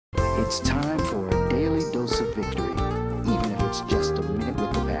It's time for a daily dose of victory, even if it's just a minute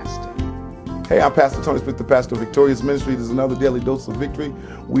with the pastor. Hey, I'm Pastor Tony Smith, the pastor of Victorious Ministry. This is another daily dose of victory.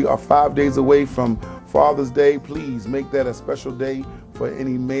 We are 5 days away from Father's Day. Please make that a special day for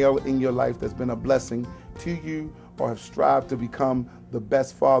any male in your life that's been a blessing to you or have strived to become the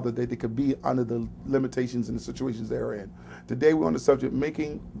best father that they could be under the limitations and the situations they're in. Today we're on the subject,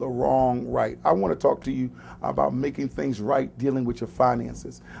 making the wrong right. I want to talk to you about making things right, dealing with your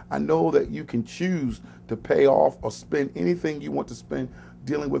finances. I know that you can choose to pay off or spend anything you want to spend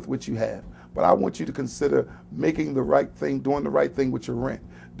dealing with what you have. But I want you to consider making the right thing, doing the right thing with your rent,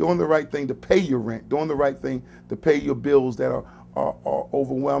 doing the right thing to pay your rent, doing the right thing to pay your bills that are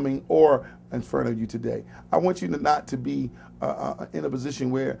overwhelming or in front of you today. I want you to not to be in a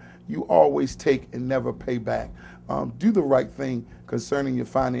position where you always take and never pay back. Do the right thing concerning your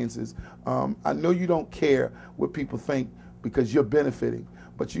finances. I know you don't care what people think because you're benefiting,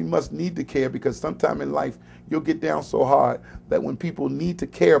 but you must need to care because sometime in life you'll get down so hard that when people need to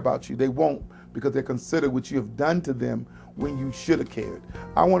care about you, they won't, because they consider what you have done to them when you should have cared.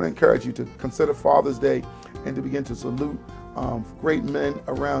 I want to encourage you to consider Father's Day and to begin to salute great men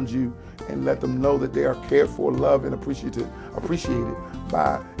around you and let them know that they are cared for, loved, and appreciated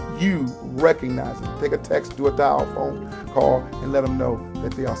by you recognizing. Take a text, do a dial phone call, and let them know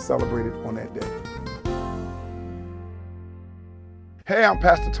that they are celebrated on that day. Hey, I'm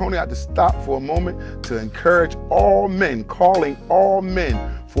Pastor Tony. I just stopped for a moment to encourage all men, calling all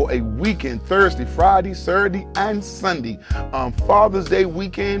men for a weekend, Thursday, Friday, Saturday, and Sunday, Father's Day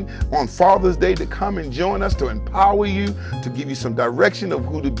weekend, on Father's Day, to come and join us, to empower you, to give you some direction of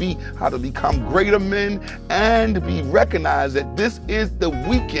who to be, how to become greater men, and to be recognized that this is the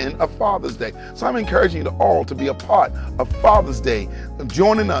weekend of Father's Day. So I'm encouraging you all to be a part of Father's Day,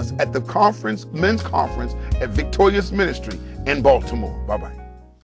 joining us at the conference, men's conference at Victorious Ministry in Baltimore. Bye-bye.